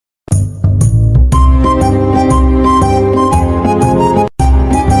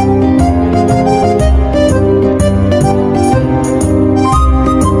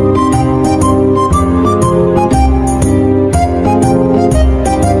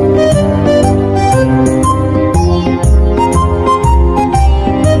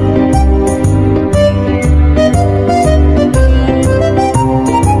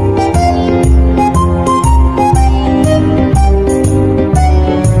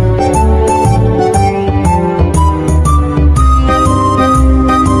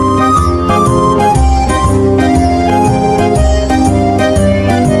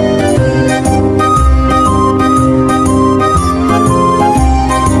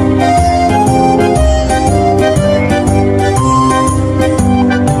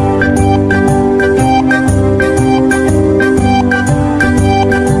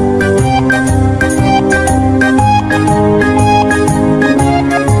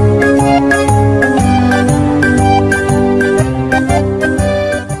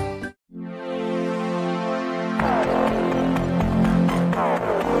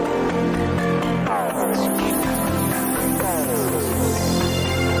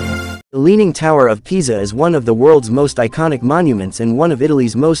The Leaning Tower of Pisa is one of the world's most iconic monuments and one of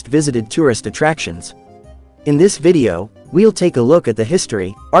Italy's most visited tourist attractions. In this video, we'll take a look at the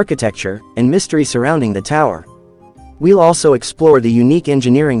history, architecture, and mystery surrounding the tower. We'll also explore the unique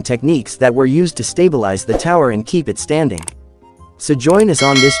engineering techniques that were used to stabilize the tower and keep it standing. So join us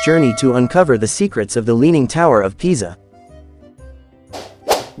on this journey to uncover the secrets of the Leaning Tower of Pisa.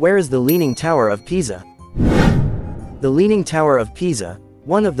 Where is the Leaning Tower of Pisa? The Leaning Tower of Pisa,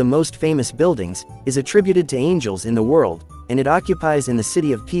 one of the most famous buildings, is attributed to angels in the world, and it occupies in the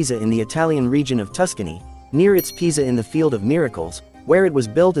city of Pisa in the Italian region of Tuscany, near its Pisa in the Field of Miracles, where it was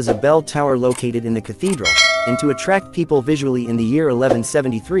built as a bell tower located in the cathedral, and to attract people visually in the year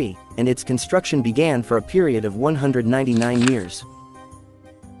 1173, and its construction began for a period of 199 years.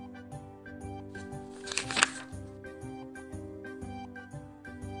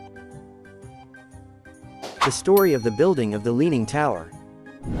 The story of the building of the Leaning Tower.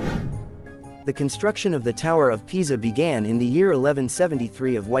 The construction of the Tower of Pisa began in the year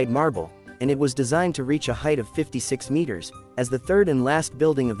 1173 of white marble, and it was designed to reach a height of 56 meters, as the third and last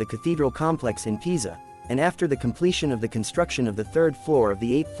building of the cathedral complex in Pisa, and after the completion of the construction of the third floor of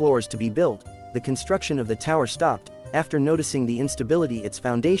the 8 floors to be built, the construction of the tower stopped, after noticing the instability its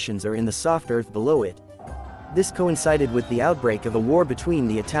foundations are in the soft earth below it. This coincided with the outbreak of a war between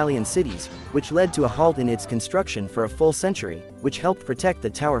the Italian cities, which led to a halt in its construction for a full century, which helped protect the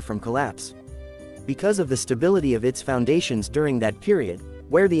tower from collapse. Because of the stability of its foundations during that period,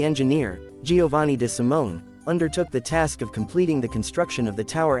 where the engineer, Giovanni de Simone, undertook the task of completing the construction of the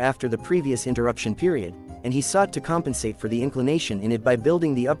tower after the previous interruption period, and he sought to compensate for the inclination in it by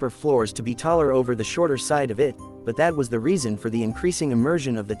building the upper floors to be taller over the shorter side of it, but that was the reason for the increasing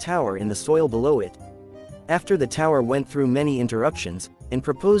immersion of the tower in the soil below it. After the tower went through many interruptions, and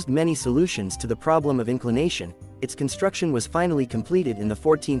proposed many solutions to the problem of inclination, its construction was finally completed in the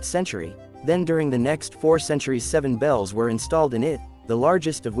 14th century. Then during the next 4 centuries 7 bells were installed in it, the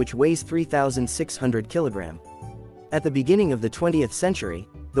largest of which weighs 3,600 kilograms. At the beginning of the 20th century,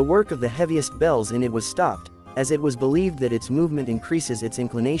 the work of the heaviest bells in it was stopped, as it was believed that its movement increases its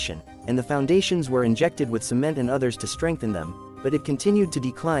inclination, and the foundations were injected with cement and others to strengthen them, but it continued to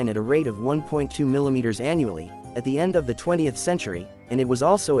decline at a rate of 1.2 millimeters annually, at the end of the 20th century, and it was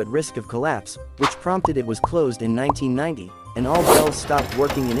also at risk of collapse, which prompted it was closed in 1990, and all bells stopped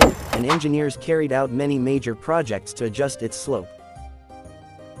working in it, and engineers carried out many major projects to adjust its slope.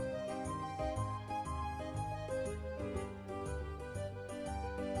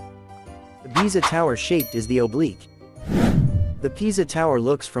 The Pisa Tower shaped is the oblique. The Pisa Tower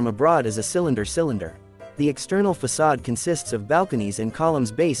looks from abroad as a cylinder. The external facade consists of balconies and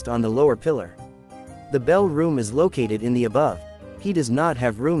columns based on the lower pillar. The bell room is located in the above. He does not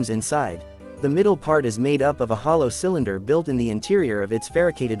have rooms inside. The middle part is made up of a hollow cylinder built in the interior of its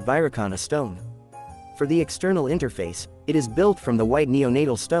fabricated Viracana stone. For the external interface, it is built from the white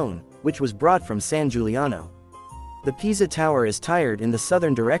neonatal stone, which was brought from San Giuliano. The Pisa Tower is tired in the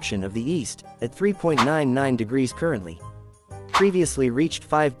southern direction of the east, at 3.99 degrees currently. Previously reached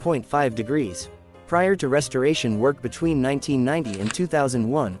 5.5 degrees. Prior to restoration work between 1990 and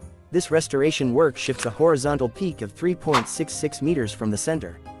 2001, this restoration work shifts a horizontal peak of 3.66 meters from the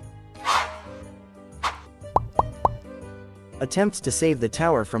center. Attempts to save the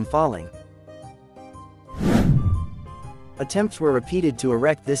tower from falling. Attempts were repeated to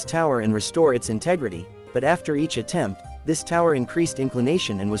erect this tower and restore its integrity, but after each attempt, this tower increased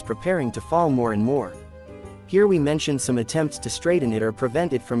inclination and was preparing to fall more and more. Here we mention some attempts to straighten it or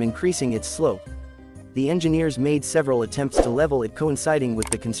prevent it from increasing its slope. The engineers made several attempts to level it coinciding with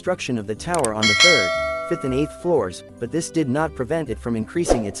the construction of the tower on the 3rd, 5th and 8th floors, but this did not prevent it from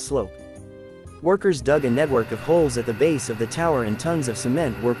increasing its slope. Workers dug a network of holes at the base of the tower and tons of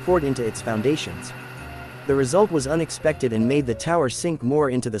cement were poured into its foundations. The result was unexpected and made the tower sink more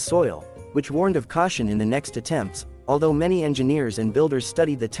into the soil, which warned of caution in the next attempts, although many engineers and builders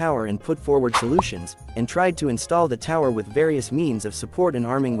studied the tower and put forward solutions, and tried to install the tower with various means of support and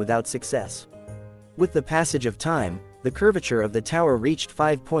arming without success. With the passage of time, the curvature of the tower reached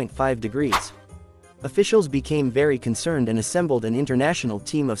 5.5 degrees. Officials became very concerned and assembled an international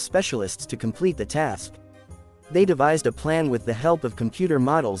team of specialists to complete the task. They devised a plan with the help of computer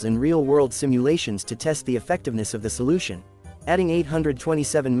models and real-world simulations to test the effectiveness of the solution, adding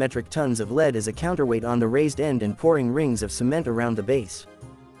 827 metric tons of lead as a counterweight on the raised end and pouring rings of cement around the base.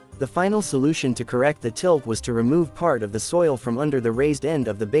 The final solution to correct the tilt was to remove part of the soil from under the raised end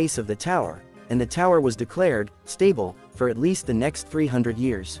of the base of the tower, and the tower was declared stable for at least the next 300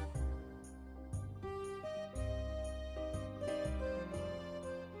 years.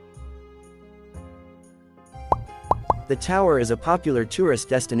 The tower is a popular tourist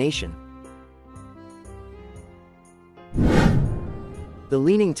destination. The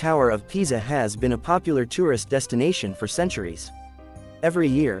Leaning Tower of Pisa has been a popular tourist destination for centuries. Every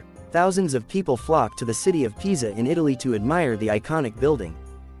year, thousands of people flock to the city of Pisa in Italy to admire the iconic building.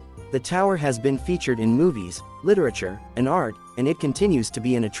 The tower has been featured in movies, literature, and art, and it continues to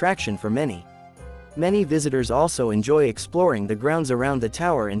be an attraction for many. Many visitors also enjoy exploring the grounds around the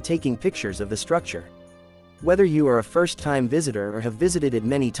tower and taking pictures of the structure. Whether you are a first-time visitor or have visited it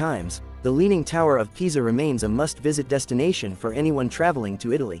many times, the Leaning Tower of Pisa remains a must-visit destination for anyone traveling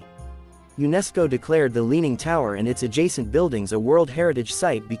to Italy. UNESCO declared the Leaning Tower and its adjacent buildings a World Heritage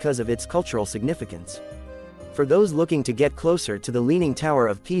Site because of its cultural significance. For those looking to get closer to the Leaning Tower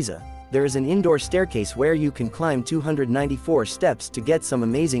of Pisa, there is an indoor staircase where you can climb 294 steps to get some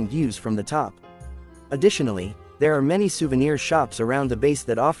amazing views from the top. Additionally, there are many souvenir shops around the base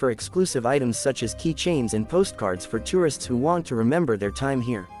that offer exclusive items such as keychains and postcards for tourists who want to remember their time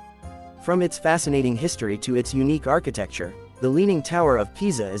here. From its fascinating history to its unique architecture, the Leaning Tower of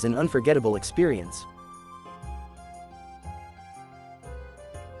Pisa is an unforgettable experience.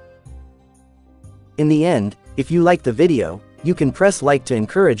 In the end, if you like the video, you can press like to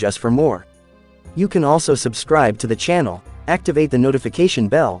encourage us for more. You can also subscribe to the channel, activate the notification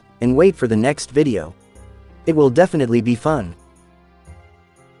bell, and wait for the next video. It will definitely be fun.